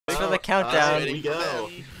countdown. Here we go.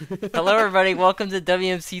 Hello, everybody. Welcome to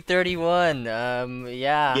WMC 31.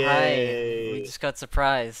 Yeah, Yay. hi. We just got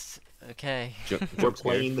surprised. Okay. We're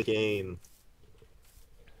playing the game.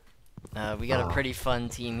 We got a pretty fun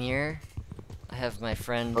team here. I have my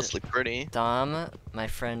friend Mostly pretty. Dom, my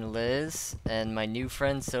friend Liz, and my new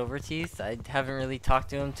friend Silverteeth. I haven't really talked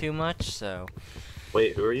to him too much, so...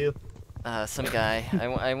 Wait, who are you? Some guy.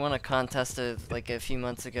 I won a contest like a few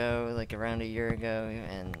months ago, like around a year ago,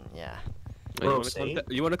 and yeah.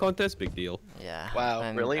 You want a contest? Big deal. Yeah. Wow,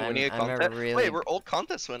 really? Winning a contest? Wait, we're old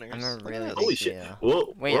contest winners. I'm a really big Holy shit. deal.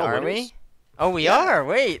 Whoa, wait, are we? Oh, we are!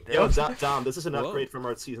 Wait! Yo, Dom, this is an upgrade from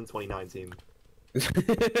our season 29 team.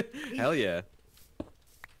 Hell yeah.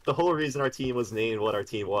 The whole reason our team was named what our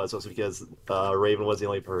team was because Raven was the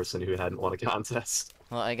only person who hadn't won a contest.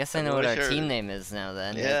 Well, I guess I know what our team name is now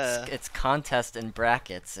then. Yeah. It's contest in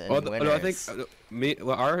brackets and winners. No, I think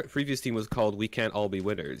our previous team was called We Can't All Be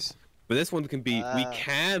Winners. But this one can be We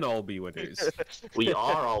Can All Be Winners. We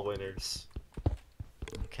are all winners.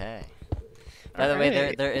 Okay. By the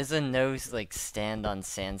way, there is a no like stand on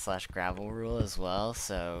sand / gravel rule as well,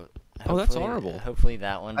 so oh, that's horrible. Hopefully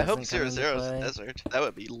that one I doesn't hope 0-0's a desert. That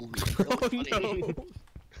would be really funny.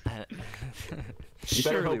 No. You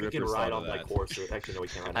better hope you can ride on that course. Actually, no, we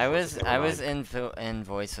can't ride on I was in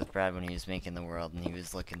voice with Brad when he was making the world, and he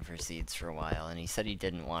was looking for seeds for a while, and he said he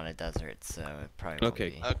didn't want a desert, so it probably won't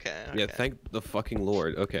be. Okay. Yeah, thank the fucking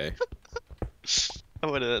Lord. Okay.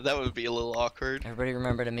 That would be a little awkward. Everybody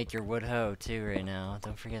remember to make your wood hoe too right now.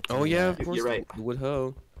 Don't forget to Oh do yeah, that. of course. You're right. The wood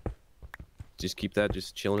hoe. Just keep that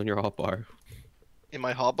just chilling in your hotbar. In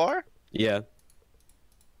my hotbar? Yeah.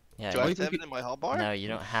 Yeah. Do I have to have it in my hotbar? No, you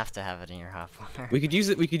don't have to have it in your hotbar. We could use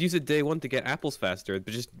it day one to get apples faster,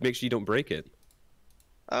 but just make sure you don't break it.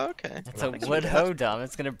 Oh, okay. It's a wood hoe, Dom.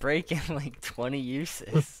 It's gonna break in like 20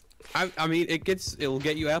 uses. I mean, it'll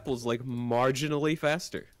get you apples like marginally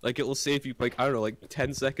faster. Like it will save you like I don't know, like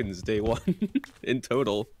 10 seconds day one in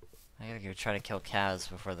total. I gotta go try to kill cows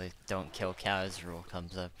before the don't kill cows rule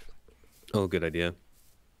comes up. Oh, good idea.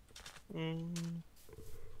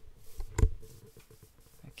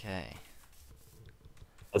 Okay.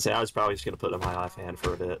 I'd say I was probably just gonna put it in my offhand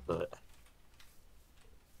for a bit, but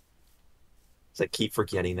I keep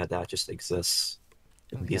forgetting that just exists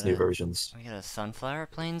in these new versions. We got a sunflower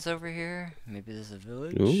plains over here. Maybe there's a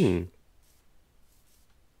village. Ooh.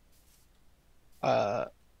 I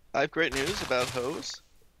have great news about hoes.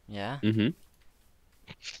 Yeah. They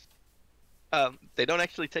don't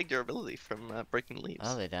actually take durability from breaking leaves.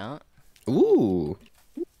 Oh, they don't. Ooh.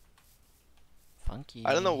 Funky.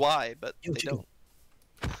 I don't know why, but they don't.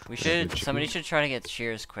 Somebody should try to get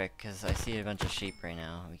shears quick, because I see a bunch of sheep right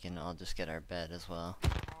now. We can all just get our bed as well.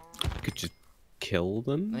 Could just kill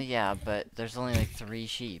them? Well, yeah, but there's only like 3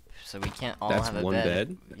 sheep, so we can't all That's have a one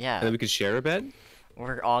bed? Yeah. And then we could share a bed?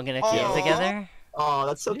 We're all gonna camp together? Oh,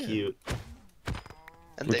 that's so cute.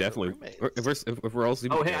 And We're they definitely. were If we're all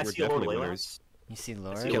sleeping Oh, hey, together, I we're see Lord definitely Layla. winners. You see I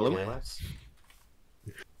Lord? see Kill Lord him? Layla.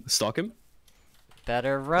 Stalk him?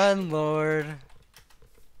 Better run, Lord.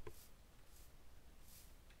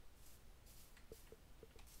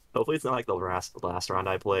 Hopefully it's not like the last round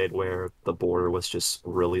I played where the border was just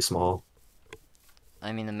really small.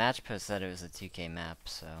 I mean, the match post said it was a 2K map,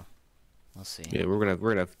 so we'll see. Yeah, we're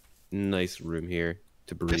gonna have nice room here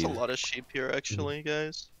to breathe. There's a lot of sheep here, actually,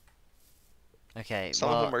 guys. Okay, Some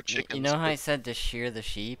of them are chickens, you know how but- I said to shear the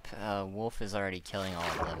sheep? Wolf is already killing all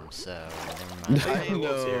of them, so never mind. I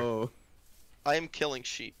No. I am killing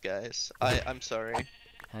sheep, guys. I'm sorry.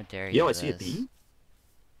 How dare you, Yo, I see a Liz. bee.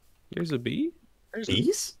 There's a bee?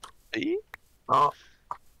 Bees? Bee? Oh,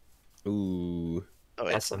 Ooh. Oh,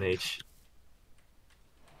 wait. SMH.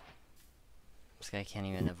 This guy can't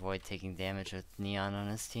even avoid taking damage with Neon on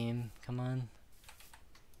his team. Come on.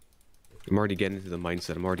 I'm already getting into the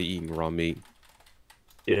mindset. I'm already eating raw meat.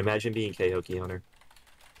 Dude, imagine being Kehoki owner.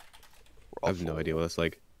 I have no idea what that's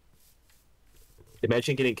like.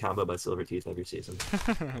 Imagine getting comboed by Silverteeth every season.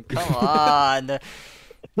 Come on!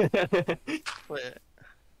 Wait.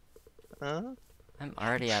 Huh? I'm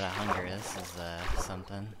already out of hunger. This is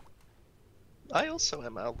something. I also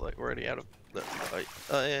am already out of. Yeah, but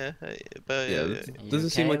Yeah, yeah. it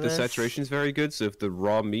doesn't seem okay, like the Liz? saturation's very good, so if the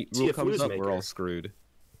raw meat See, rule if comes Liz up, maker- we're all screwed.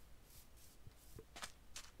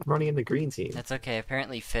 I'm running in the green team. That's okay.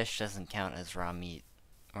 Apparently, fish doesn't count as raw meat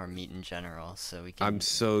or meat in general, so we can. I'm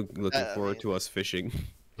so looking I forward mean- to us fishing.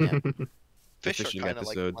 Yeah, Fish are fishing kind of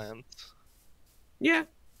like episode. plants. Yeah.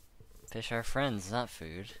 fish are friends, not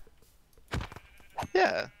food.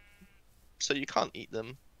 Yeah. So you can't eat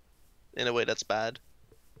them in a way that's bad.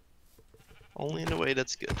 Only in a way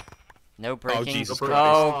that's good. No braking. Jesus Christ.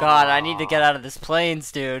 Oh god, I need to get out of this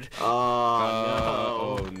plains, dude.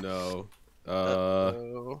 Oh, Oh no.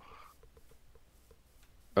 Uh-oh.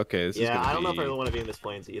 Okay, this is yeah, gonna I don't know if I be. really want to be in this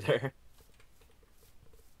plains either.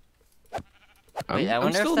 Wait, I I'm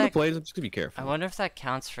wonder if still in the that- plains. I'm just gonna be I careful. wonder if that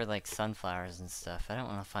counts for like sunflowers and stuff. I don't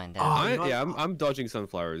want to find Oh, out. you know what? I'm dodging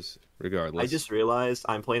sunflowers regardless. I just realized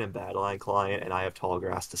I'm playing in Battleline client and I have tall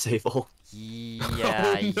grass disable.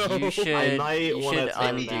 Yeah, Oh, no. you should. I might You wanna should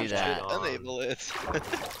turn Maybe undo you should that. on. enable it.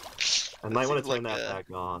 I might want to seems turn like that a- back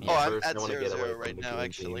on. Yeah. Oh, I'm First, at I want to 0, get away 0 from right the now, green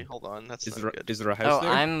actually. team. Hold on, that's Is not good. there a house Oh,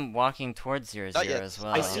 there? I'm walking towards 0, 0 yet. as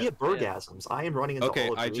well. I see Yeah. a Burgasms. I am running into Okay,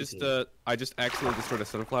 all of I green just team. accidentally destroyed a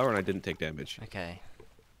sunflower and I didn't take damage. Okay.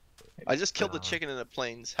 I just killed the Uh, chicken in the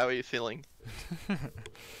plains. How are you feeling?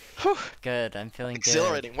 Good, I'm feeling good.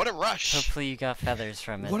 Exhilarating. What a rush! Hopefully you got feathers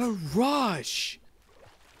from it. What a rush!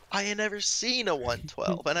 I ain't never seen a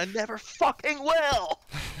 112, and I never fucking will!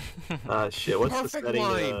 Shit, what's the Perfect setting?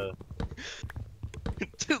 line.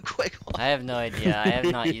 Too quick. I have no idea. I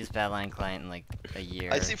have not used Badline Client in like a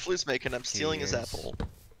year. I see Flu's making. I'm 2 stealing his years. apple.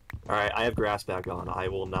 Alright, I have grass back on. I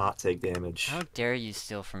will not take damage. How dare you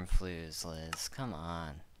steal from Flues, Liz? Come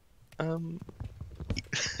on.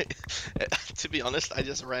 To be honest, I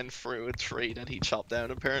just ran through a tree that he chopped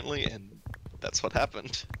down apparently, and that's what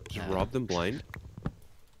happened. Just No. rob them blind.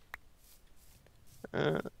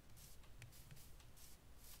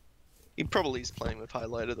 He probably is playing with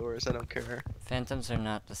highlighted ores. I don't care. Phantoms are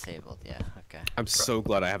not disabled. Yeah, okay. I'm so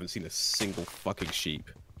glad I haven't seen a single fucking sheep.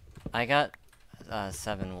 I got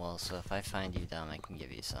 7 wool, so if I find you dumb, I can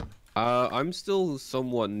give you some. I'm still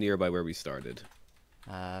somewhat nearby where we started.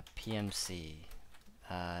 PMC.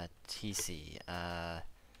 TC.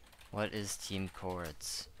 What is team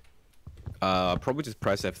chords? Probably just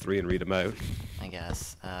press F3 and read them out. I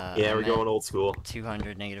guess. Yeah, I'm we're at going old school.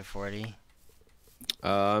 200, negative 40.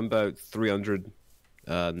 I'm about 300,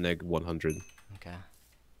 neg 100. Okay.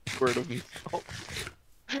 Word of me.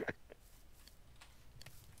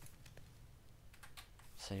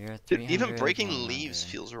 So you're at Dude, 300. even breaking 100. leaves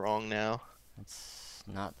feels wrong now. It's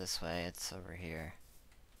not this way, it's over here.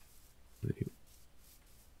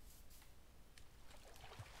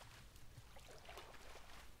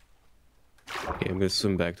 Okay, I'm gonna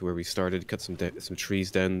swim back to where we started, cut some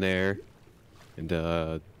trees down there, and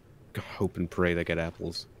hope and pray they get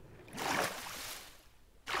apples.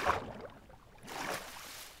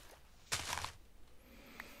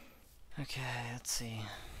 Okay, let's see.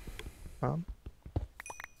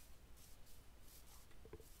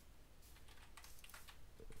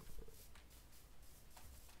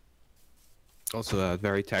 Also,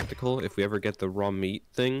 very tactical. If we ever get the raw meat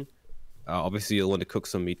thing, obviously you'll want to cook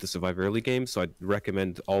some meat to survive early game. So I'd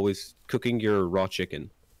recommend always cooking your raw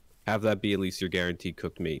chicken. Have that be at least your guaranteed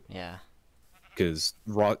cooked meat. Yeah, Because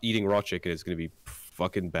eating raw chicken is gonna be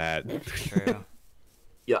fucking bad. true.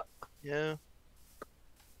 Yeah.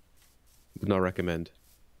 Would not recommend.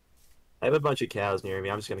 I have a bunch of cows near me.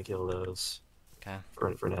 I'm just gonna kill those. Okay.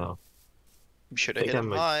 For now. You should have Think hit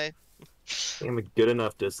him I'm a- high. I think I'm a good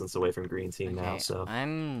enough distance away from green team now, Okay, so.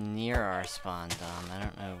 I'm near our spawn, Dom. I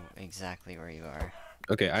don't know exactly where you are.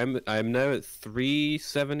 Okay, I'm now at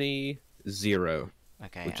 370,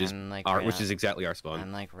 Okay, which is I'm like which is exactly our spawn.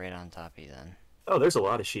 I'm like right on top of you then. Oh, there's a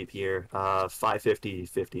lot of sheep here. 550,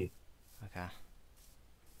 50. Okay.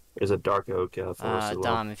 There's a dark oak forest as well.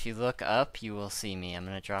 Dom, if you look up, you will see me. I'm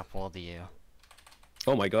gonna drop wool to you.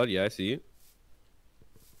 Oh my god, yeah, I see you.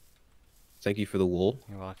 Thank you for the wool.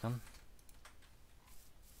 You're welcome.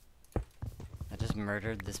 I just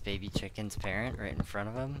murdered this baby chicken's parent right in front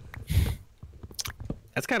of him.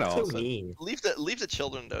 That's kind of So awesome. mean. Leave the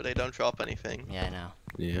children though. They don't drop anything. Yeah, I know.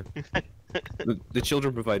 Yeah. The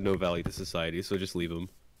children provide no value to society, so just leave them.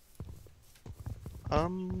 I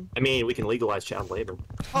mean, we can legalize child labor.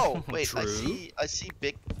 Oh wait, I True. see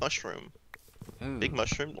big mushroom. Ooh. Big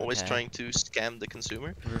mushroom, always okay. trying to scam the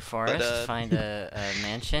consumer. Roof Forest, uh, find a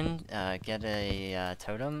mansion, get a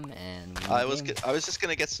totem, and win the I was game. just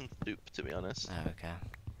gonna get some dupe, to be honest. Oh, okay.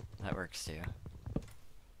 That works too.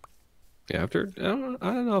 Yeah, after I don't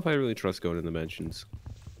know if I really trust going in the mansions.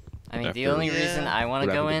 I mean, the After only reason Yeah. I want to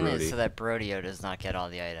what go happened in to is so Brody. that Brodio does not get all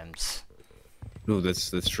the items. No, that's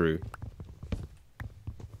true.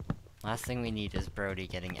 Last thing we need is Brody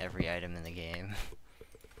getting every item in the game.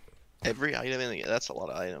 Every item in the that's a lot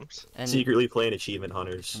of items. And Secretly playing achievement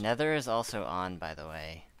hunters. Nether is also on, by the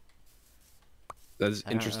way. That's I don't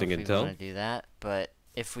know interesting if we intel. want to do that, but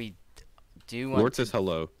if we do want Ward to, says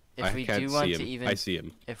hello. if I we can't do want see to him. even I see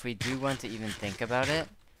him. if we do want to even think about it,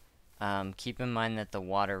 keep in mind that the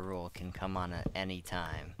water rule can come on at any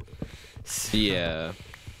time. So- Yeah.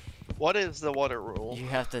 What is the water rule? You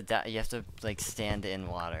have to you have to like stand in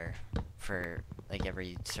water for like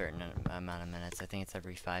every certain amount of minutes. I think it's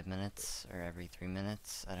every 5 minutes or every 3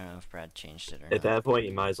 minutes. I don't know if Brad changed it or At not. that point,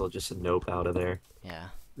 you might as well just nope out of there. Yeah.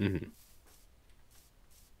 Mm-hmm.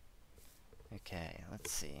 Okay,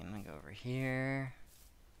 let's see. I'm gonna go over here.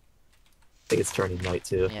 I think it's turning night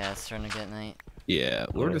too. Yeah, it's starting to get night. Yeah,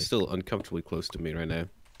 we're Alright. just still uncomfortably close to me right now.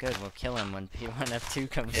 Good, we'll kill him when when F2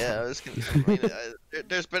 comes. Yeah, I in. was gonna. I mean,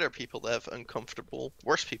 there's better people that have uncomfortable,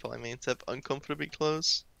 worse people. I mean, to have uncomfortably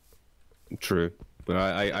close. True, but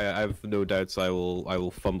I have no doubts I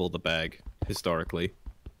will fumble the bag historically.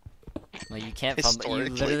 Well, you can't fumble. You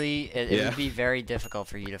Historically. literally, it Yeah. would be very difficult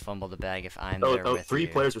for you to fumble the bag if I'm Oh, there oh, with 3 you.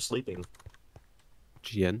 players are sleeping.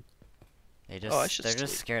 GN. They Oh, I just, should they're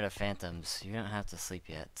just sleep. scared of phantoms. You don't have to sleep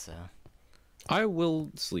yet, so. I will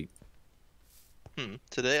sleep.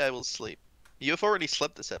 Today I will sleep. You have already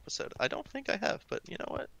slept this episode. I don't think I have, but you know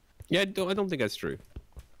what? Yeah, I don't think that's true.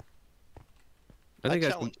 I think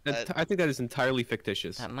challenge that's that. I think that is entirely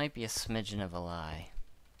fictitious. That might be a smidgen of a lie.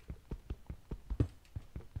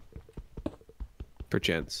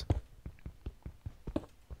 Perchance.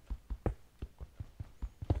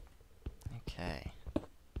 Okay.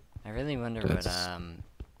 I really wonder That's- what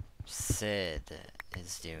Sid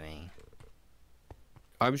is doing.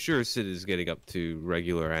 I'm sure Sid is getting up to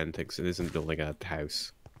regular antics and isn't building a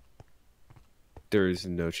house. There is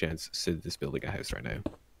no chance Sid is building a house right now.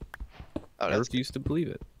 Oh, I that's refuse to believe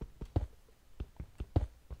it.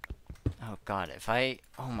 Oh god,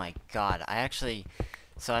 oh my god,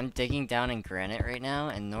 so I'm digging down in granite right now,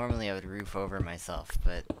 and normally I would roof over myself,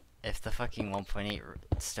 but if the fucking 1.8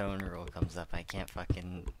 stone rule comes up, I can't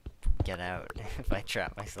fucking get out if I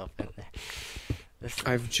trap myself in there.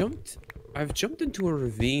 I've jumped into a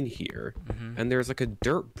ravine here, Mhm. and there's like a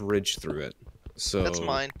dirt bridge through it. So That's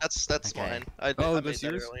mine. That's Okay. mine. Oh, I made that's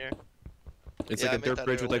that yours? earlier. It's Yeah, I like a made dirt that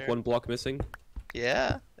bridge with like earlier. one block missing.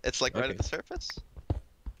 Yeah, it's like right Okay. at the surface.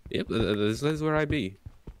 Yep, this is where I be.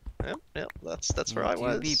 Yep. That's where I Do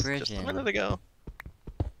was be just a bridging. minute ago.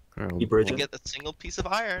 You bridge To it? get a single piece of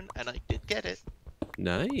iron, and I did get it.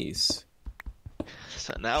 Nice.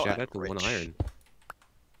 So now Shout I'm out to one rich. iron.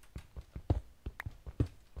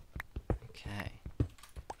 Okay.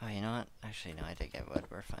 Oh, you know what? Actually, no, I did get wood.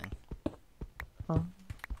 We're fine.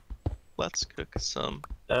 Let's cook some.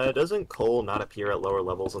 Doesn't coal not appear at lower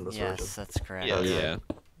levels in this Yes, version? that's correct. Yeah. Oh yeah.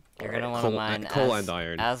 You're gonna want to Coal, mine coal as, and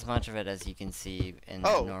iron. as much of it as you can see in the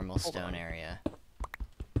Oh, normal hold stone on. area.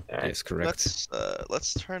 Alright. Yes, correct.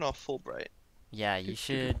 Let's turn off Fulbright. Yeah, you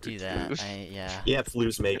should do that. Yeah. Yeah,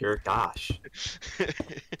 Flues Maker. Gosh.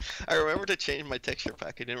 I remember to change my texture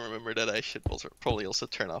pack. I didn't remember that I should probably also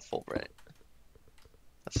turn off Fulbright.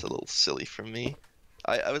 That's a little silly from me.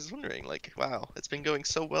 I was wondering, like, wow, it's been going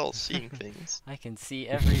so well seeing things. I can see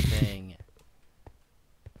everything.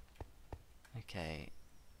 Okay.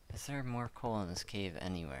 Is there more coal in this cave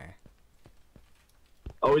anywhere?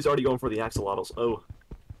 Oh, he's already going for the axolotls. Oh,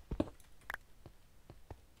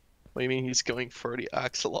 What do you mean he's going for the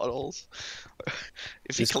axolotls?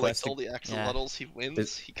 If he His collects quest to- all the axolotls, he wins.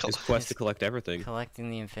 His, He his collects. quest to collect everything. Collecting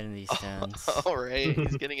the infinity stones. All right,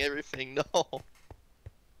 he's getting everything. No,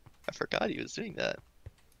 I forgot he was doing that.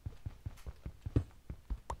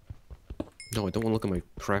 No, I don't want to look at my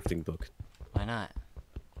crafting book. Why not?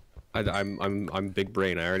 I'm big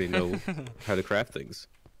brain. I already know how to craft things.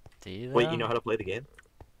 Do you though? wait, you know how to play the game?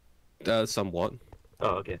 Somewhat.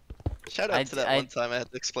 Oh, okay. Shout out to that I- one time I had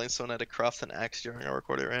to explain someone how to craft an axe during a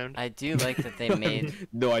recorded round. I do like that they made.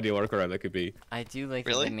 No idea what a craft that could be. I do like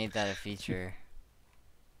that Really? they made that a feature.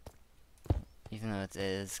 Even though it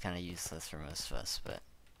is kind of useless for most of us, but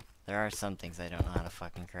there are some things I don't know how to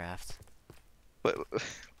fucking craft. What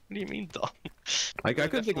do you mean, Dom? I We're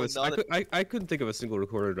couldn't think of definitely not I couldn't think of a single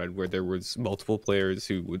recorded run where there was multiple players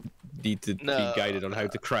who would need to No, be guided on how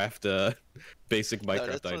to craft basic No,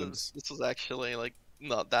 Minecraft this items. this was actually like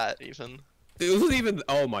not that even. It wasn't even.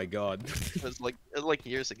 Oh my god. It was like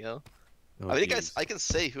years ago. Oh, I think jeez. I can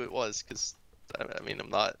say who it was because I mean I'm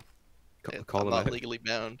not Call I'm him not out. legally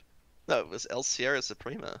bound. No, it was El Sierra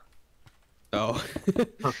Suprema. Oh.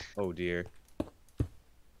 Oh dear.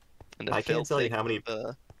 And I can't tell you how many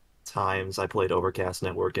The, times I played Overcast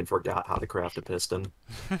Network and forgot how to craft a piston.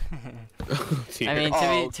 Oh, dear. I mean,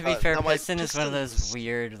 Oh, to be God, fair, now my piston is one of those pistons-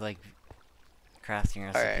 weird like crafting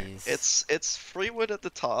Alright, recipes. it's 3 wood at the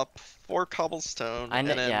top, 4 cobblestone, I know,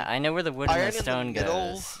 and then yeah, I know where the wood and iron the in the stone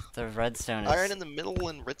middle, goes. The redstone is. iron in the middle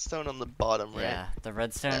and redstone on the bottom, right? Yeah, the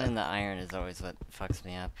redstone Yeah. and the iron is always what fucks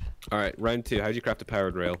me up. All right, round 2. How'd you craft a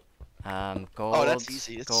powered rail? Gold. Oh, that's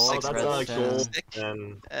easy. It's gold, Oh, six that's gold, gold stick,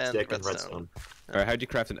 and and stick and redstone. redstone. Alright, how'd you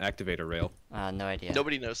craft an activator rail? No idea.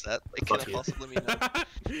 Nobody knows that. It Fuck cannot you. possibly be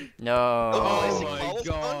known. No. Oh, is Oh it my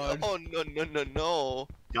cobblestone? God. Oh no.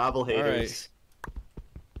 Gobble haters.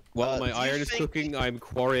 While Do my you iron is think- cooking, I'm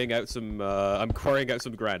quarrying out some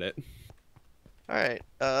granite. Alright,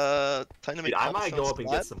 time to make Dude, I might go cobblestone up and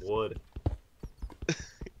get slabs. some wood.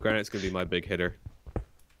 Granite's gonna be my big hitter.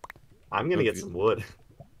 I'm gonna get Okay. some wood.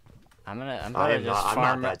 I'm I about to am just not- I'm not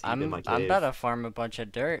farm. that deep in my I'm about cave. to farm a bunch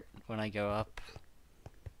of dirt when I go up.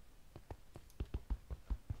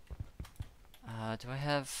 Do I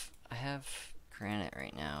have? I have granite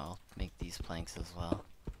right now. I'll make these planks as well.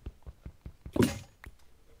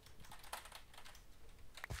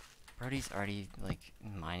 Brody's already like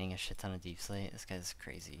mining a shit ton of deep slate. This guy's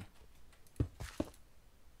crazy.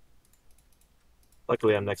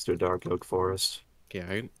 Luckily, I'm next to a dark oak forest.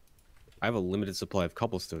 Okay, I have a limited supply of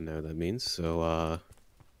cobblestone now. That means so.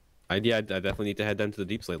 I definitely need to head down to the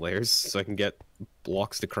deep slate layers so I can get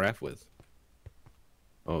blocks to craft with.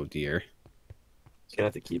 Oh dear. Gonna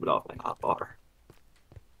have to keep it off my hotbar.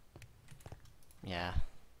 Yeah.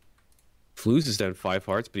 Flooz is down 5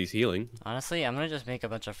 hearts, but he's healing. Honestly, I'm gonna just make a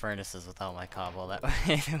bunch of furnaces without my cobble. That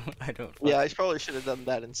way, I don't. Yeah, I probably should have done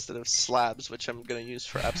that instead of slabs, which I'm gonna use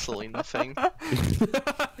for absolutely nothing.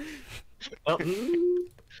 Well,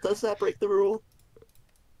 does that break the rule?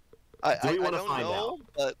 I Do we I wanna don't find know,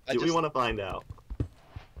 but I Do just we want to find out? I'm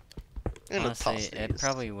gonna Honestly, toss it these.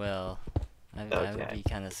 probably will. I would Okay. be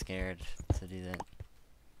kind of scared to do that.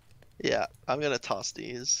 Yeah, I'm gonna toss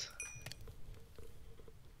these.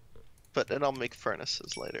 But then I'll make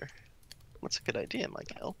furnaces later. That's a good idea,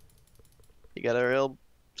 Micale. You got a real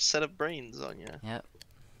set of brains on you. Yep.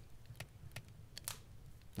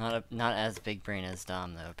 Not as big brain as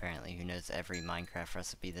Dom though. Apparently, who knows every Minecraft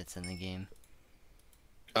recipe that's in the game.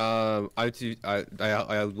 I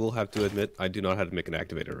will have to admit I do not know how to make an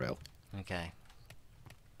activator rail. Okay.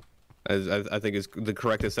 As I think the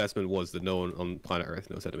correct assessment was that no one on planet Earth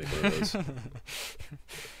knows how to make one of those.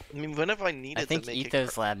 I mean, whenever I needed I think to make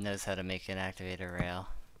Ethos Lab knows how to make an activator rail.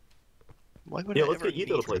 Why would Yeah, I let's ever get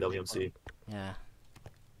Etho to need play to make WMC. Yeah.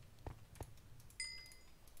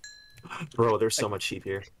 Bro, there's so much sheep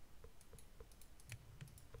here.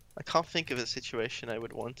 I can't think of a situation I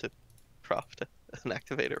would want to craft an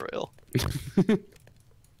activator rail.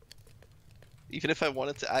 Even if I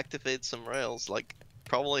wanted to activate some rails, like,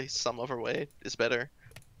 probably some other way is better.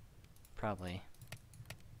 Probably.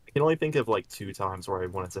 I can only think of like 2 times where I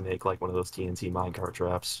wanted to make like one of those TNT minecart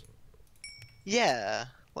traps. Yeah,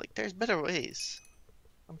 like, there's better ways.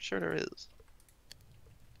 I'm sure there is.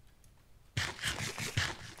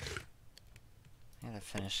 I gotta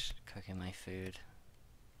finish cooking my food.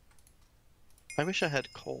 I wish I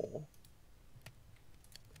had coal.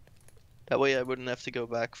 That way I wouldn't have to go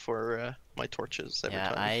back for my torches every Yeah,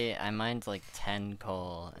 time. I mined like 10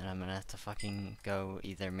 coal, and I'm gonna have to fucking go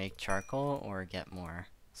either make charcoal or get more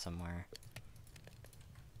somewhere.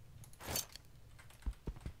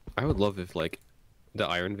 I would love if like the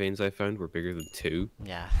iron veins I found were bigger than 2.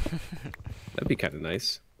 Yeah. That'd be kind of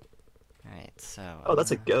nice. Alright, so. Oh,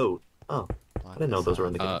 that's a goat. Oh, I didn't know those were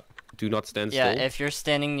in the game. Do not stand Yeah, still. if you're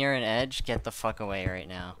standing near an edge, get the fuck away right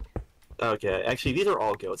now. Okay, actually, these are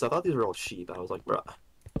all goats. I thought these were all sheep. I was like, bruh.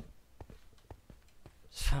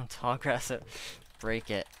 Just found tall grass. Break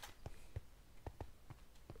it.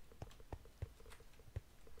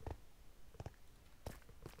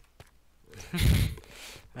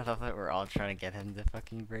 I thought that we're all trying to get him to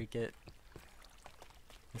fucking break it.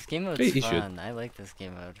 This game mode's He should. fun. I like this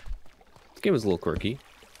game mode. This game is a little quirky.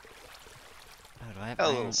 Oh, do I have A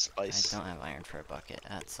iron? little spice. I don't have iron for a bucket.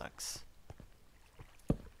 That sucks.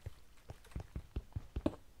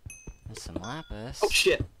 There's some lapis. Oh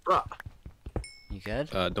shit, bruh. You good?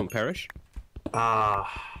 Don't perish.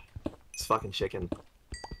 It's fucking chicken.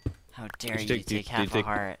 How dare you you take- take you half a take-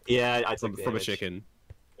 heart? Yeah, I From took a damage. chicken.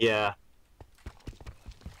 Yeah.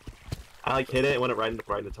 I like hit it and went right in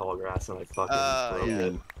the tall grass and I fucking broke yeah.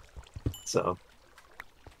 it. So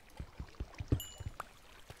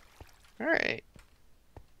Alright.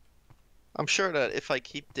 I'm sure that if I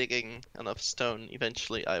keep digging enough stone,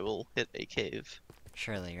 eventually I will hit a cave.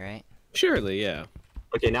 Surely, right? Surely, yeah.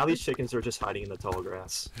 okay, now these chickens are just hiding in the tall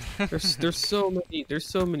grass. There's so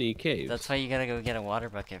many caves. That's why you gotta go get a water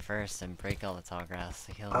bucket first and break all the tall grass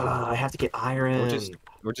to kill them. I have to get iron.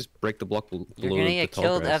 Or just break the block below You're gonna the get tall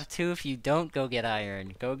killed grass. F2 if you don't go get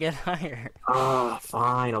iron. Go get iron.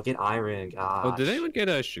 Fine, I'll get iron. Gosh. Oh, did anyone get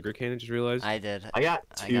a sugar cane? I just realized. I did. I got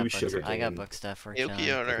I 2 got book, sugar I got cane. book stuff working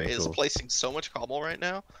Aoki on. owner Okay, is cool. placing so much cobble right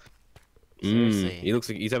now. Seriously. He looks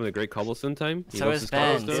like he's having a great cobblestone time. He So loves is his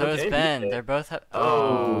Ben. cobblestone. So is Okay. Ben. They're both.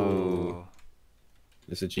 Oh.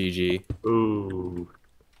 It's a GG. Ooh.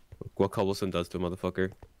 What cobblestone does to a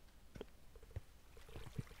motherfucker.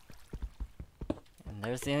 And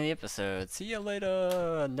there's the end of the episode. See you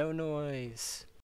later. No noise.